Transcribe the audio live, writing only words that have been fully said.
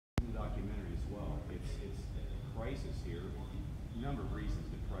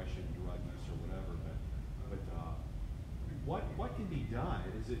done?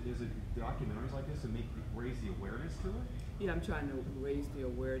 Is it documentaries like this to raise the awareness to it? Yeah, I'm trying to raise the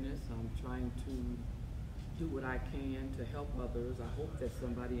awareness. I'm trying to do what I can to help others. I hope that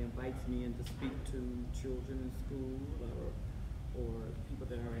somebody invites me in to speak to children in school or people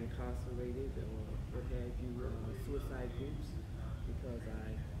that are incarcerated or what have you, suicide groups, because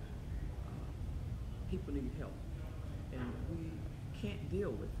people need help. And we can't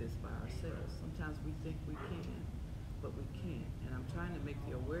deal with this by ourselves. Sometimes we think we can, but we can't. And I'm trying to make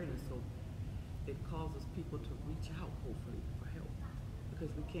the awareness so it causes people to reach out, hopefully, for help.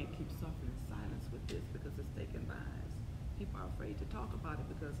 Because we can't keep suffering in silence with this because it's taking lives. People are afraid to talk about it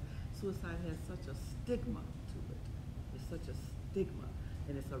because suicide has such a stigma to it. It's such a stigma,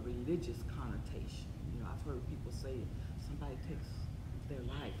 and it's a religious connotation. You know, I've heard people say if somebody takes their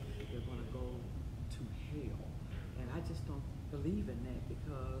life, they're going to go to hell. And I just don't believe in that,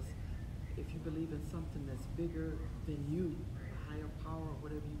 because if you believe in something that's bigger than you, a higher power or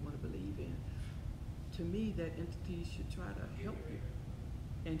whatever you want to believe in, to me that entity should try to help you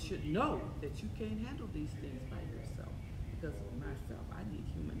and should know that you can't handle these things by yourself. Because myself, I need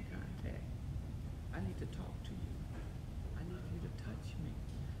human contact. I need to talk to you. I need you to touch me.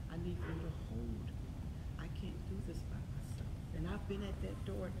 I need you to hold me. I can't do this by myself. And I've been at that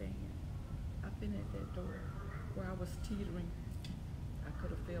door, Dan. I've been at that door where I was teetering. I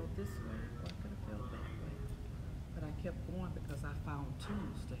could have failed this way, or I could have failed that way. But I kept going because I found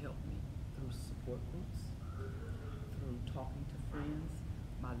tools to help me through support groups, through talking to friends.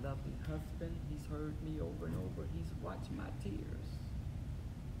 My lovely husband, he's heard me over and over. He's watched my tears,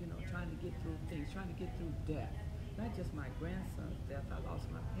 you know, trying to get through things, trying to get through death. Not just my grandson's death. I lost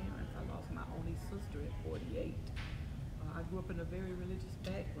my parents. I lost my only sister at 48. I grew up in a very religious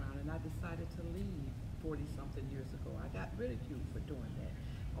background, and I decided to leave 40-something years ago. I got ridiculed for doing that.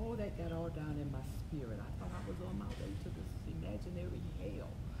 All that got all down in my spirit. I thought I was on my way to this imaginary hell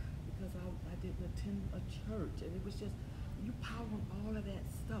because I didn't attend a church, and it was just, you pile on all of that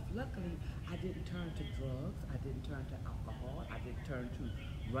stuff. Luckily, I didn't turn to drugs. I didn't turn to alcohol. I didn't turn to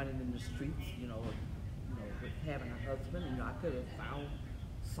running in the streets, you know, with having a husband. You know, I could have found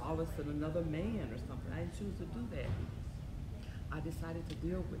solace in another man or something. I didn't choose to do that. I decided to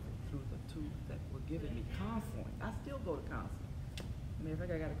deal with it through the tools that were given me. Counseling. I still go to counseling. Matter of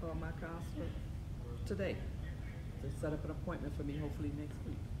fact, I got to call my counselor today to set up an appointment for me, hopefully next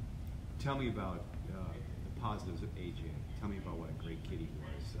week. Tell me about the positives of AJ. Tell me about what a great kid he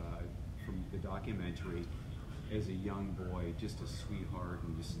was. From the documentary, as a young boy, just a sweetheart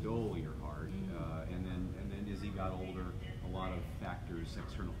and just stole your heart. And then as he got older, a lot of factors,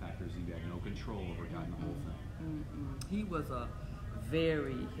 external factors he had no control over, got in the whole thing. He was a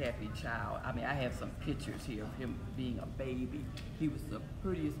very happy child. I mean, I have some pictures here of him being a baby. He was the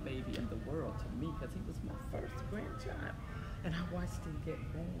prettiest baby in the world to me because he was my first grandchild. And I watched him get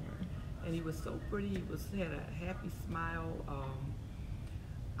born. And he was so pretty. He had a happy smile.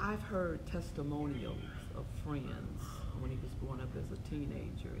 I've heard testimonials of friends when he was growing up as a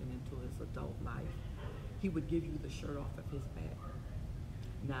teenager and into his adult life. He would give you the shirt off of his back.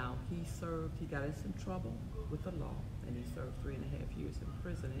 Now, he got in some trouble with the law, and he served 3.5 years in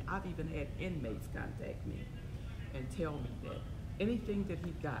prison. And I've even had inmates contact me and tell me that anything that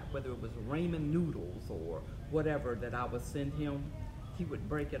he got, whether it was ramen noodles or whatever that I would send him, he would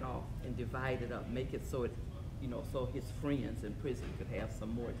break it off and divide it up, make it so it, you know, so his friends in prison could have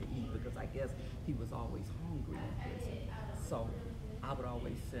some more to eat, because I guess he was always hungry in prison. So I would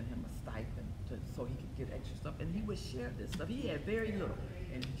always send him a stipend so he could get extra stuff, and he would share this stuff. He had very little,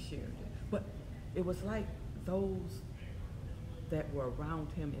 and he shared it. But it was like those that were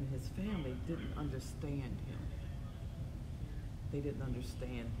around him and his family didn't understand him. They didn't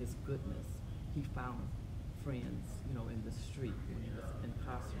understand his goodness. He found friends, you know, in the street when he was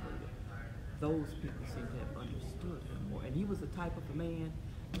incarcerated. Those people seem to have understood him more. And he was the type of a man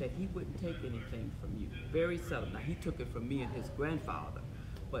that he wouldn't take anything from you. Very seldom. Now, he took it from me and his grandfather.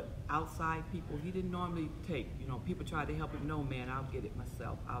 But outside people, he didn't normally take. You know, people tried to help him. No, man, I'll get it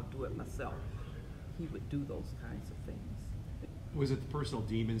myself. I'll do it myself. He would do those kinds of things. Was it the personal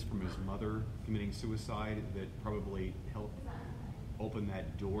demons from his mother committing suicide that probably helped open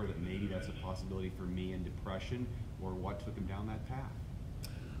that door that maybe that's a possibility for me in depression, or what took him down that path?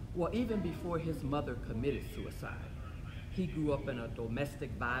 Well, even before his mother committed suicide, he grew up in a domestic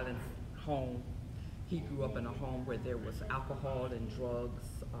violence home. He grew up in a home where there was alcohol and drugs,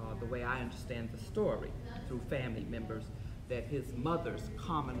 the way I understand the story, through family members, that his mother's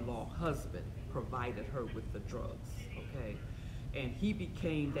common law husband provided her with the drugs, okay? And he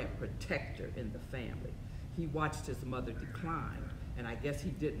became that protector in the family. He watched his mother decline, And I guess he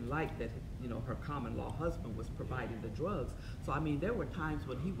didn't like that, you know, her common law husband was providing the drugs. So I mean, there were times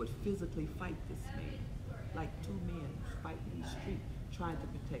when he would physically fight this man, like two men fighting in the street, trying to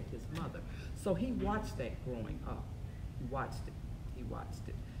protect his mother. So he watched that growing up. He watched it. He watched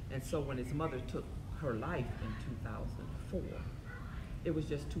it. And so when his mother took her life in 2004, it was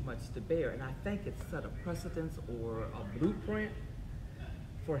just too much to bear. And I think it set a precedence or a blueprint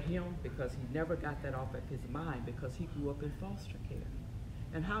for him, because he never got that off of his mind, because he grew up in foster care.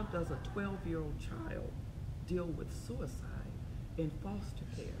 And how does a 12-year-old child deal with suicide in foster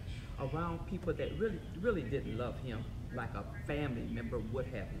care around people that really didn't love him like a family member would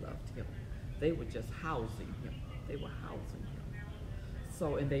have loved him? They were just housing him. They were housing him.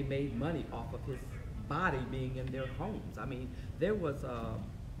 So, and they made money off of his body being in their homes. I mean, there was a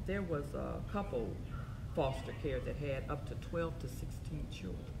couple foster care that had up to 12 to 16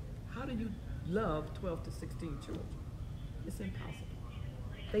 children. How do you love 12 to 16 children? It's impossible.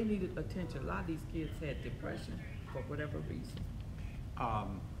 They needed attention. A lot of these kids had depression for whatever reason.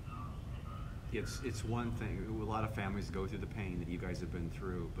 It's one thing. A lot of families go through the pain that you guys have been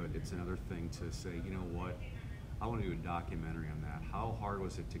through, but it's another thing to say, you know what, I want to do a documentary on that. How hard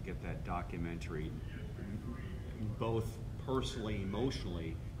was it to get that documentary, both personally,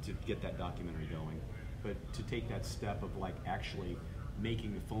 emotionally, to get that documentary going, but to take that step of like actually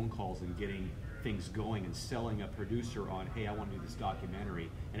making the phone calls and getting things going and selling a producer on, hey, I want to do this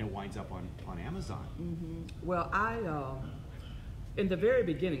documentary, and it winds up on Amazon. Mm-hmm. Well, in the very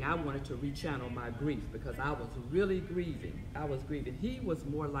beginning, I wanted to rechannel my grief because I was really grieving. I was grieving. He was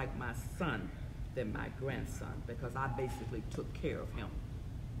more like my son than my grandson because I basically took care of him.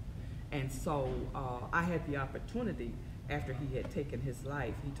 And so I had the opportunity after he had taken his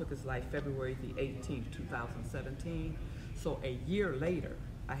life. He took his life February the 18th, 2017. So a year later,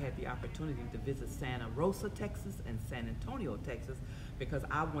 I had the opportunity to visit Santa Rosa, Texas, and San Antonio, Texas, because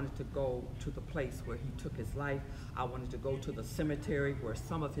I wanted to go to the place where he took his life. I wanted to go to the cemetery where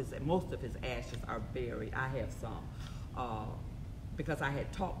most of his ashes are buried. I have some, because I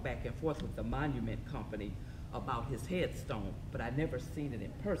had talked back and forth with the monument company about his headstone, but I never seen it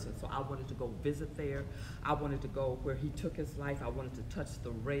in person. So I wanted to go visit there. I wanted to go where he took his life. I wanted to touch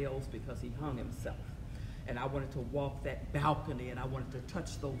the rails because he hung himself. And I wanted to walk that balcony, and I wanted to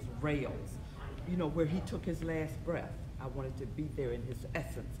touch those rails, you know, where he took his last breath. I wanted to be there in his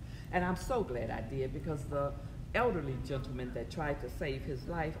essence. And I'm so glad I did, because the elderly gentleman that tried to save his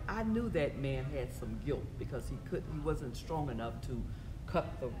life, I knew that man had some guilt because he wasn't strong enough to cut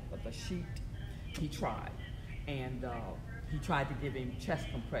the sheet. He tried. And he tried to give him chest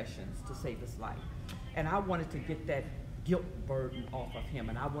compressions to save his life. And I wanted to get that guilt burden off of him,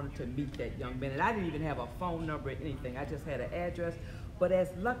 and I wanted to meet that young man. And I didn't even have a phone number or anything. I just had an address. But as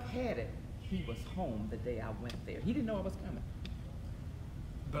luck had it, he was home the day I went there. He didn't know I was coming.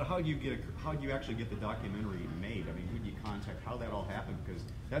 But how do you actually get the documentary made? I mean, who do you contact? How that all happened? Because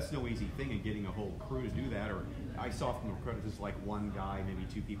that's no easy thing, in getting a whole crew to do that. Or I saw from the credits it's like one guy, maybe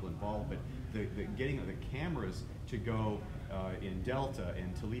two people involved. But the getting the cameras to go in Delta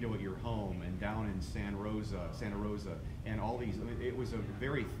and Toledo at your home, and down in Santa Rosa, and all these. It was a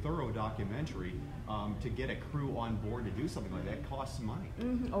very thorough documentary. To get a crew on board to do something like that costs money.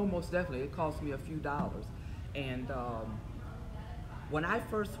 Mm-hmm. Oh, most definitely. It cost me a few dollars. And when I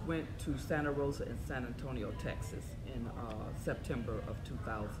first went to Santa Rosa and San Antonio, Texas in September of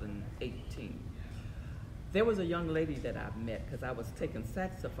 2018, there was a young lady that I met because I was taking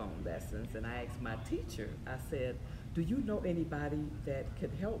saxophone lessons, and I asked my teacher, I said, do you know anybody that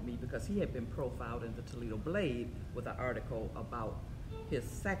could help me? Because he had been profiled in the Toledo Blade with an article about his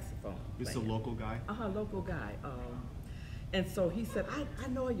saxophone. This is a local guy? Local guy. And so he said, I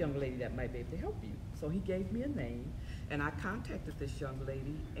know a young lady that might be able to help you. So he gave me a name, and I contacted this young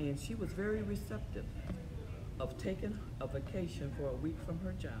lady, and she was very receptive of taking a vacation for a week from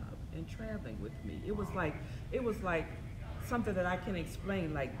her job and traveling with me. It was like something that I can't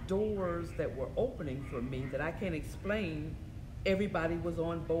explain, like doors that were opening for me that I can't explain. Everybody was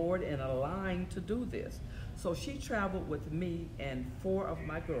on board and aligned to do this. So she traveled with me and 4 of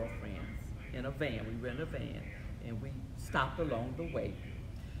my girlfriends in a van. We rented a van, and we stopped along the way,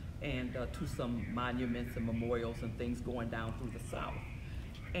 and to some monuments and memorials and things going down through the South.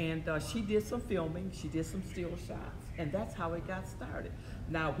 And she did some filming, she did some still shots, and that's how it got started.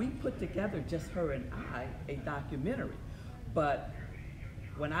 Now, we put together, just her and I, a documentary, but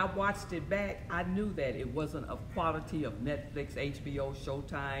when I watched it back, I knew that it wasn't of quality of Netflix, HBO,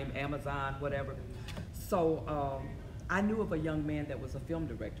 Showtime, Amazon, whatever. So I knew of a young man that was a film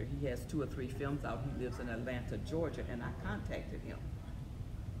director. He has 2 or 3 films out. He lives in Atlanta, Georgia, and I contacted him.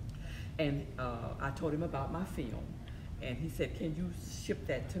 And I told him about my film. And he said, can you ship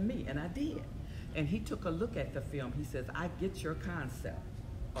that to me? And I did. And he took a look at the film. He says, I get your concept.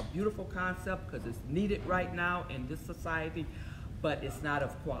 A beautiful concept because it's needed right now in this society, but it's not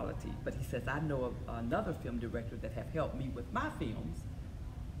of quality. But he says, I know of another film director that have helped me with my films.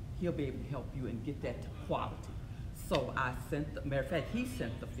 He'll be able to help you and get that to quality. So I sent, matter of fact, he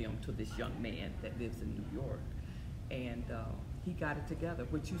sent the film to this young man that lives in New York. And he got it together.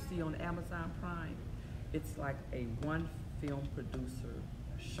 What you see on Amazon Prime, it's like a one film producer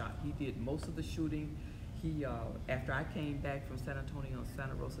shot. He did most of the shooting. He, after I came back from San Antonio and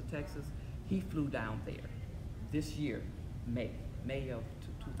Santa Rosa, Texas, he flew down there this year, May of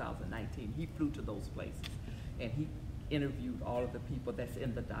 2019. He flew to those places and he interviewed all of the people that's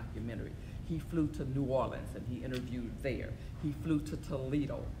in the documentary. He flew to New Orleans and he interviewed there. He flew to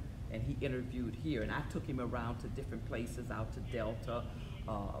Toledo and he interviewed here. And I took him around to different places, out to Delta,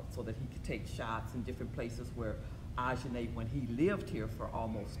 so that he could take shots in different places where Ajane, when he lived here for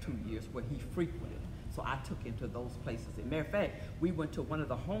almost 2 years, where he frequented. So I took him to those places. As a matter of fact, we went to one of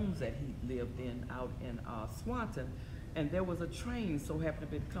the homes that he lived in out in Swanton, and there was a train so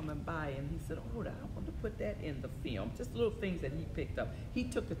happened to be coming by, and he said, oh, I want to put that in the film. Just little things that he picked up. He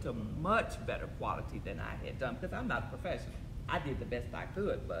took it to much better quality than I had done, because I'm not a professional. I did the best I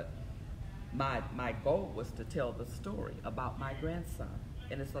could, but my goal was to tell the story about my grandson.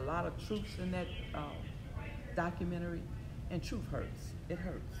 And it's a lot of truths in that documentary, and truth hurts. It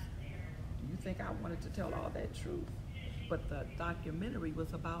hurts. Do you think I wanted to tell all that truth? But the documentary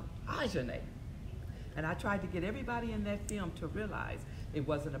was about Ajane. And I tried to get everybody in that film to realize it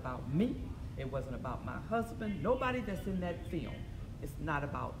wasn't about me. It wasn't about my husband. Nobody that's in that film. It's not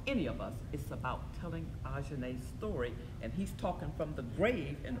about any of us. It's about telling Ajane's story. And he's talking from the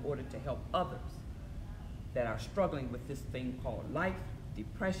grave in order to help others that are struggling with this thing called life,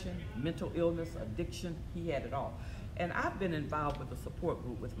 depression, mental illness, addiction. He had it all. And I've been involved with a support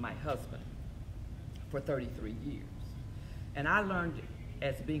group with my husband for 33 years. And I learned,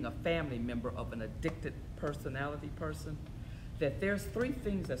 as being a family member of an addicted personality person, that there's 3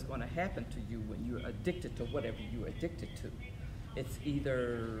 things that's going to happen to you when you're addicted to whatever you're addicted to. It's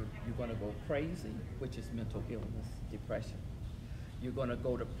either you're going to go crazy, which is mental illness, depression. You're going to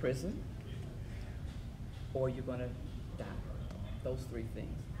go to prison, or you're going to die. Those 3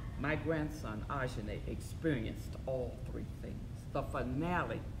 things. My grandson, Ajane, experienced all 3 things. The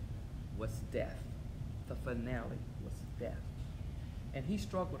finale was death. The finale was death. And he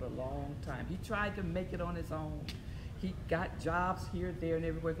struggled a long time. He tried to make it on his own. He got jobs here, there, and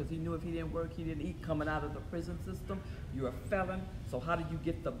everywhere because he knew if he didn't work, he didn't eat. Coming out of the prison system, you're a felon. So how do you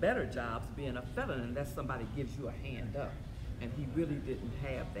get the better jobs being a felon unless somebody gives you a hand up? And he really didn't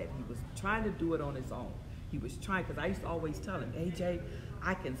have that. He was trying to do it on his own. He was trying, because I used to always tell him, AJ,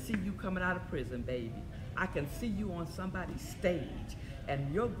 I can see you coming out of prison, baby. I can see you on somebody's stage.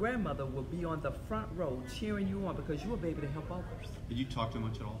 And your grandmother will be on the front row cheering you on because you will be able to help others. Did you talk to him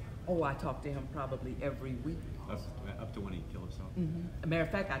much at all? Oh, I talked to him probably every week. Up to when he killed himself? Mm-hmm. As a matter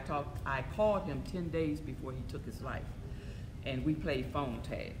of fact, I called him 10 days before he took his life. And we played phone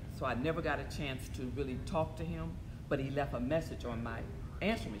tag. So I never got a chance to really talk to him, but he left a message on my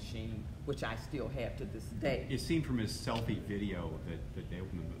answer machine, which I still have to this day. It seemed from his selfie video that they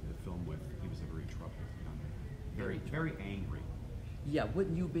opened the film with, he was a very troubled young man. Very angry. Yeah,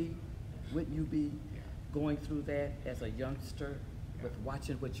 wouldn't you be going through that as a youngster, with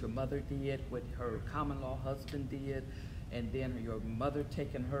watching what your mother did, what her common law husband did, and then your mother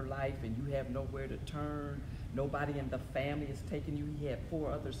taking her life and you have nowhere to turn, nobody in the family is taking you. He had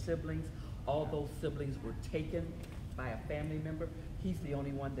 4 other siblings. All those siblings were taken by a family member. He's the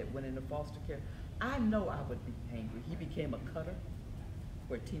only one that went into foster care. I know I would be angry. He became a cutter,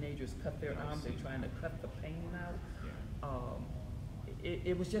 where teenagers cut their arms. They're trying to cut the pain out.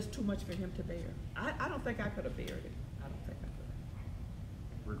 It was just too much for him to bear. I don't think I could have bared it. I don't think I could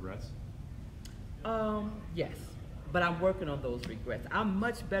have. Regrets? Yes, but I'm working on those regrets. I'm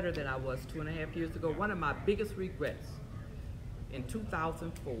much better than I was 2.5 years ago. One of my biggest regrets, in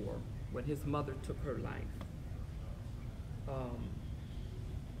 2004, when his mother took her life,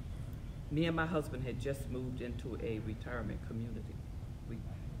 me and my husband had just moved into a retirement community. We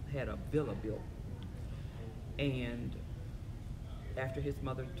had a villa built. And after his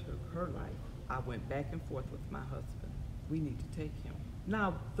mother took her life, I went back and forth with my husband. We need to take him.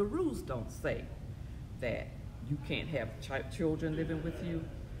 Now, the rules don't say that you can't have children living with you,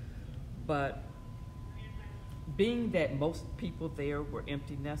 but being that most people there were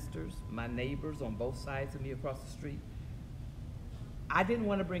empty nesters, my neighbors on both sides of me across the street, I didn't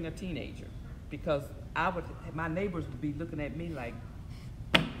want to bring a teenager because my neighbors would be looking at me like,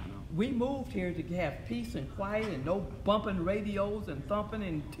 we moved here to have peace and quiet and no bumping radios and thumping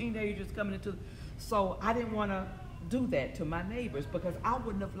and teenagers coming into. So I didn't want to do that to my neighbors because I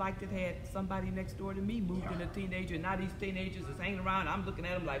wouldn't have liked it had somebody next door to me moved in a teenager, and now these teenagers is hanging around. I'm looking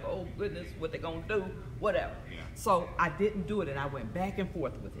at them like, oh goodness, what they gonna do? Whatever. Yeah. So I didn't do it, and I went back and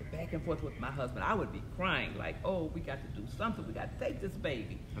forth with it, back and forth with my husband. I would be crying like, oh, we got to do something. We got to take this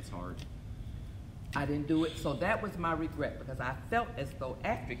baby. That's hard. I didn't do it, so that was my regret because I felt as though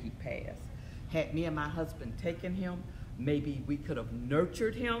after he passed, had me and my husband taken him, maybe we could have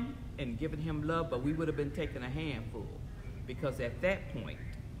nurtured him and given him love, but we would have been taking a handful because at that point,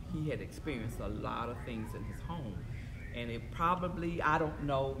 he had experienced a lot of things in his home. And it probably, I don't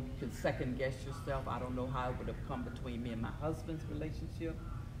know, you can second guess yourself. I don't know how it would have come between me and my husband's relationship.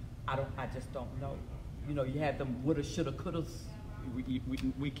 I just don't know. You know, you have them woulda, shoulda, couldas.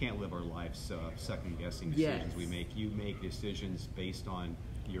 We can't live our lives second guessing decisions Yes. we make. You make decisions based on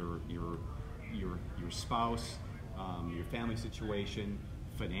your spouse, your family situation,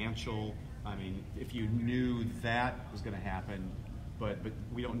 financial. I mean, if you knew that was going to happen, but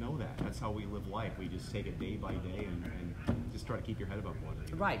we don't know that. That's how we live life. We just take it day by day and just try to keep your head above water.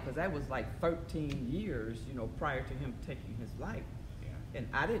 Right, because that was like 13 years, you know, prior to him taking his life. And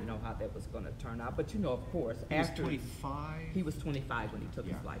I didn't know how that was going to turn out. But, you know, of course, He after... was 25? He was 25 when he took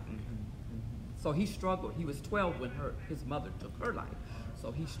his Yeah. life. So he struggled. He was 12 when his mother took her life.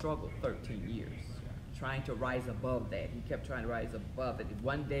 So he struggled 13 years trying to rise above that. He kept trying to rise above it. And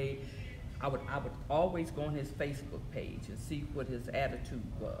one day, I would always go on his Facebook page and see what his attitude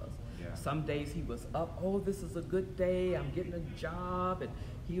was. Yeah. Some days he was up, oh, this is a good day, I'm getting a job,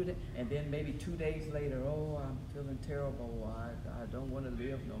 and then maybe 2 days later, oh, I'm feeling terrible, I don't want to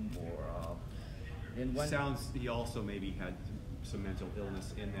live no more. And He also maybe had some mental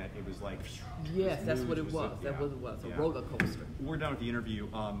illness in that it was like... Yes, that's what it was. Yeah. That was what it was, Yeah. a roller coaster. We're done with the interview.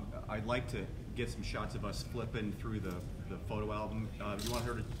 I'd like to get some shots of us flipping through the photo album. You want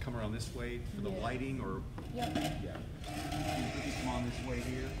her to come around this way for the lighting, or... Yeah. Yeah. You can come on this way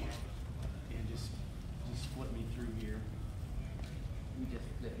here, and just flip me through here. We just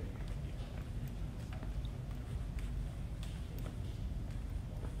flip it.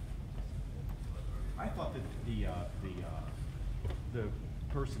 I thought that the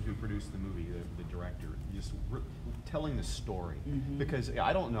person who produced the movie, the director, just telling the story, because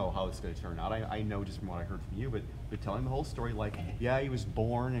I don't know how it's going to turn out. I know just from what I heard from you, but telling the whole story, like, yeah, he was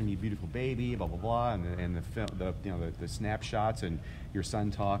born and he's a beautiful baby, blah blah blah, and the film, the snapshots and your son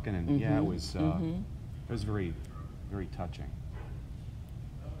talking, and yeah, it was very, very touching.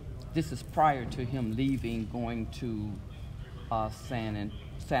 This is prior to him leaving, going to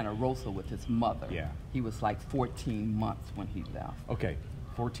Santa Rosa with his mother. Yeah. He was like 14 months when he left. Okay,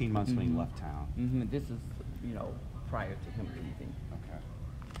 14 months when he left town. This is, you know, prior to him leaving. Okay.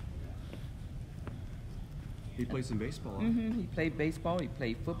 He plays some baseball. Huh? He played baseball, he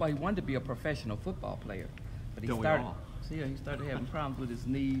played football. He wanted to be a professional football player. But he Don't we started, all? so yeah, he started having problems with his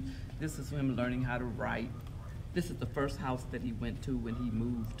knee. This is him learning how to write. This is the first house that he went to when he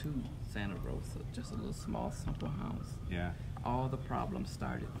moved to Santa Rosa. Just a little small, simple house. Yeah. All the problems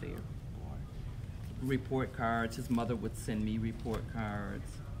started there. Boy. Report cards. His mother would send me report cards.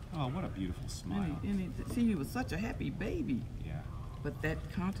 Oh, what a beautiful smile. See, he was such a happy baby. Yeah. But that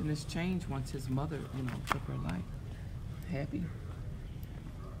countenance changed once his mother, you know, took her life. Happy.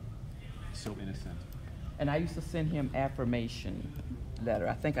 So innocent. And I used to send him affirmation letter.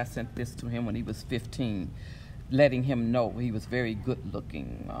 I think I sent this to him when he was 15, letting him know he was very good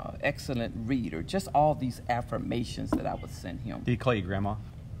looking, excellent reader, just all these affirmations that I would send him. Did he call you Grandma?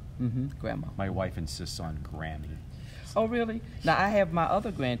 Grandma. My wife insists on Grammy. Oh, really? Now, I have my other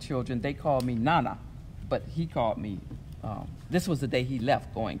grandchildren, they call me Nana, but he called me, this was the day he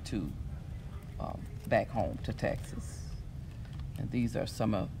left going to back home to Texas. And these are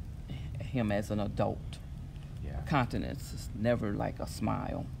some of him as an adult. Yeah. Countenance is never like a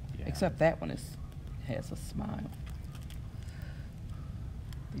smile, Yeah. except that one has a smile.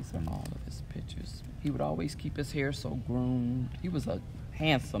 These are all of his pictures. He would always keep his hair so groomed. He was a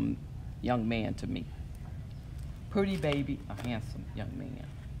handsome young man to me. Pretty baby, a handsome young man.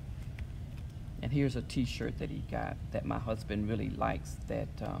 And here's a t-shirt that he got that my husband really likes that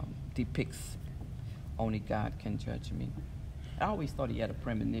depicts Only God Can Judge Me. I always thought he had a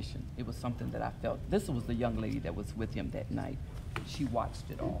premonition. It was something that I felt. This was the young lady that was with him that night. She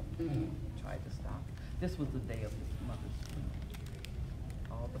watched it all, tried to stop it. This was the day of his mother's funeral.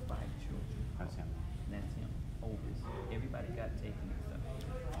 All the 5 children. That's him. And that's him, oldest. Everybody got taken except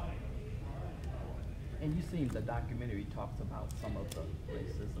him. And you seen the documentary talks about some of the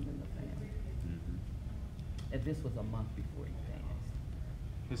racism in the family. And this was a month before he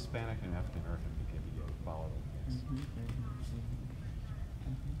passed. Hispanic and African American can be a volatile mix.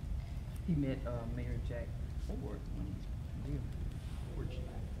 He met Mayor Jack Ford when he lived. Where'd you-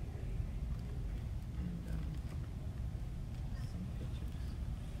 And some pictures.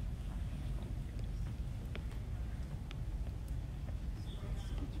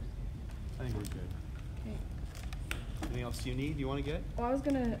 I think we're good. Okay. Anything else you need? You want to get? Well, I was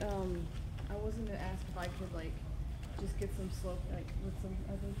gonna ask if I could like just get some slope like with some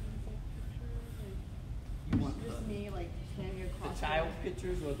other things like pictures, You want like just me like standing the across. child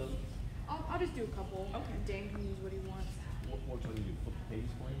pictures or the? I'll just do a couple. Okay. Dan can use what he wants. What do you do? Flip the page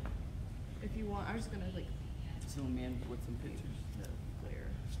for you? If you want, I'm just gonna like Zoom in with some pictures.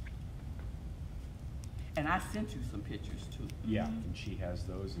 There. And I sent you some pictures too. Yeah, and she has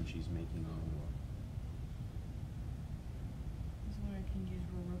those, and she's making them. I was wondering, I can use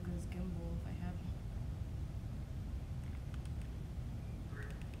Roroka's gimbal if I have.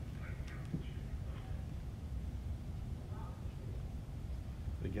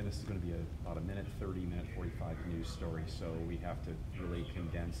 Again, this is going to be about a minute 30, minute 45 news story, so we have to really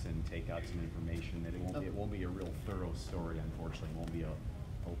condense and take out some information. That it won't be a real thorough story, unfortunately. It won't be a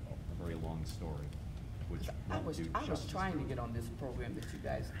very long story. Which I won't was do justice trying to it. get on this program that you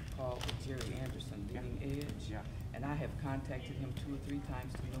guys called with Jerry Anderson, Leading Edge. Yeah. And I have contacted him 2 or 3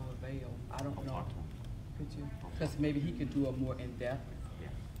 times to no avail. I don't I'll know. talk to him. Could you? Because maybe he could do a more in-depth. Yeah.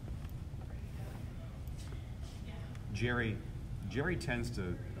 Jerry tends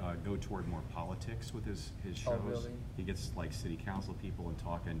to go toward more politics with his shows. Oh, really? He gets like city council people and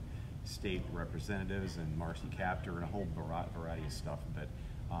talking state representatives and Marcy Captor and a whole variety of stuff. But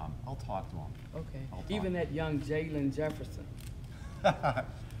I'll talk to him. Okay. I'll talk. Even that young Jalen Jefferson.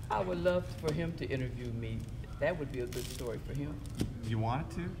 I would love for him to interview me. That would be a good story for him. You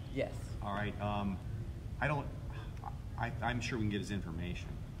want it to? Yes. All right. I'm sure we can get his information.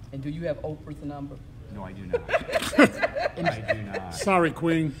 And do you have Oprah's number? No, I do not. I do not. Sorry,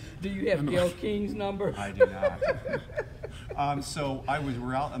 Queen. Do you have Gail King's number? I do not. So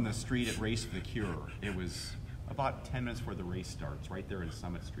we're out on the street at Race for the Cure. It was about 10 minutes before the race starts. Right there in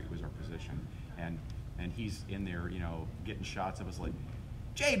Summit Street was our position, and he's in there, you know, getting shots of us. Like,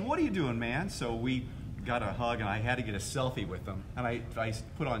 Jade, what are you doing, man? So we got a hug, and I had to get a selfie with him. And I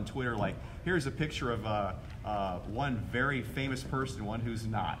put on Twitter, like, here's a picture of one very famous person, one who's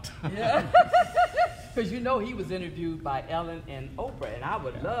not. Yeah. Because you know he was interviewed by Ellen and Oprah, and I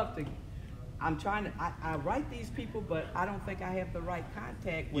would love to. I'm trying to. I write these people, but I don't think I have the right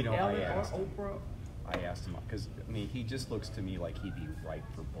contact with Ellen or Oprah. I asked him because I mean he just looks to me like he'd be ripe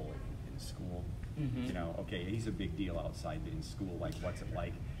for bullying in school. You know, okay, he's a big deal outside in school. Like, what's it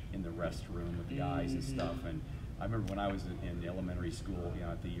like in the restroom with the guys and stuff? And I remember when I was in elementary school, you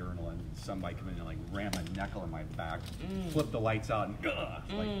know, at the urinal, and somebody come in and like ram a knuckle in my back, flip the lights out, and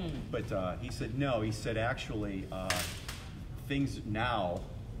But he said no. He said actually, things now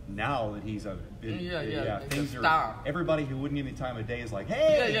that he's a big, things are. Everybody who wouldn't give me time of day is like,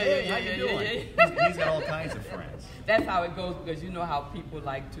 hey, how you doing? He's got all kinds of friends. That's how it goes, because you know how people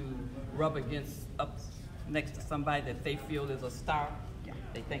like to rub up next to somebody that they feel is a star. Yeah.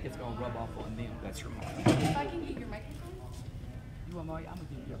 They think it's gonna rub off on them. That's right. If I can get your microphone. You want more? I'm gonna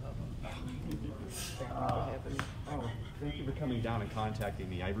give you a hug. Thank you for coming down and contacting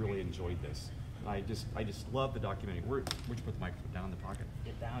me. I really enjoyed this. I just love the documentary. Where'd you put the microphone? Down in the pocket?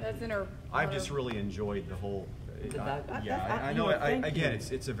 Get down. That's in her. I've just really enjoyed the whole. I know. you know, Again,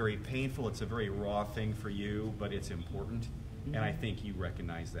 it's a very painful, it's a very raw thing for you, but it's important, and I think you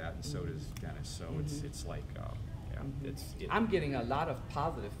recognize that, and so does Dennis. So it's like, I'm getting a lot of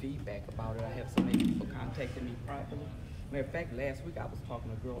positive feedback about it. I have so many people contacting me privately. Matter of fact, last week I was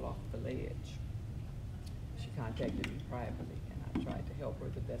talking to a girl off the ledge. She contacted me privately, and I tried to help her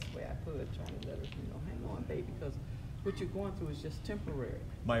the best way I could, trying to let her, you know, hang on, baby, because what you're going through is just temporary.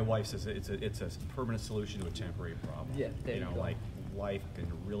 my wife says it's a permanent solution to a temporary problem. Yeah, there you go. Like life can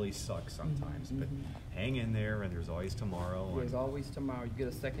really suck sometimes, but hang in there, and there's always tomorrow. There's always tomorrow. You get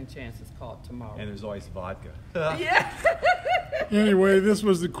a second chance. It's called tomorrow. And there's always vodka. Yeah. Anyway, this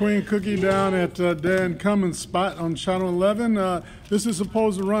was the Queen Cookie down at Dan Cummins' spot on Channel 11. This is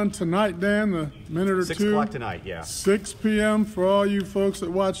supposed to run tonight, Dan, a minute or 6 two. o'clock tonight, yeah. 6 p.m. for all you folks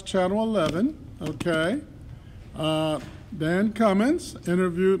that watch Channel 11. Okay. Dan Cummins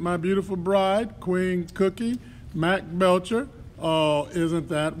interviewed my beautiful bride, Queen Cookie, Mac Belcher. Oh, isn't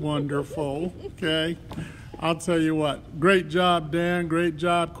that wonderful? Okay. I'll tell you what. Great job, Dan. Great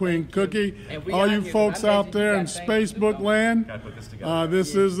job, Queen Cookie. All you folks out there in Facebook land,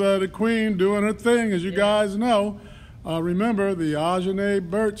 this is the Queen doing her thing, as you guys know. Remember, the Ajane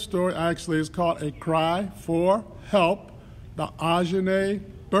Burt story actually is called A Cry for Help. The Ajane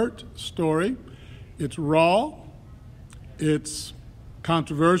Burt story. It's raw, it's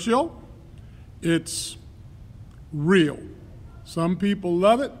controversial, it's real. Some people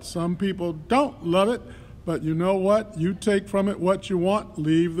love it, some people don't love it, but you know what? You take from it what you want,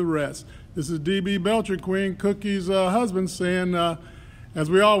 leave the rest. This is D.B. Belcher, Queen Cookie's husband, saying, as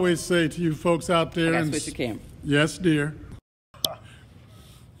we always say to you folks out there. I gotta switch the camera. Yes, dear.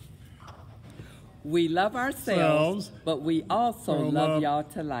 We love ourselves, but we also love y'all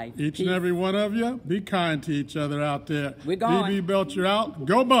to life. Each Peace. and every one of you, be kind to each other out there. We're going. D.B. Belcher out.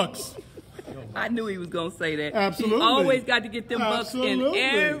 Go Bucks. I knew he was going to say that. Absolutely. He always got to get them Bucks in Absolutely.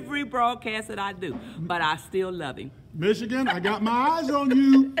 every broadcast that I do. But I still love him. Michigan, I got my eyes on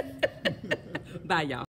you. Bye, y'all.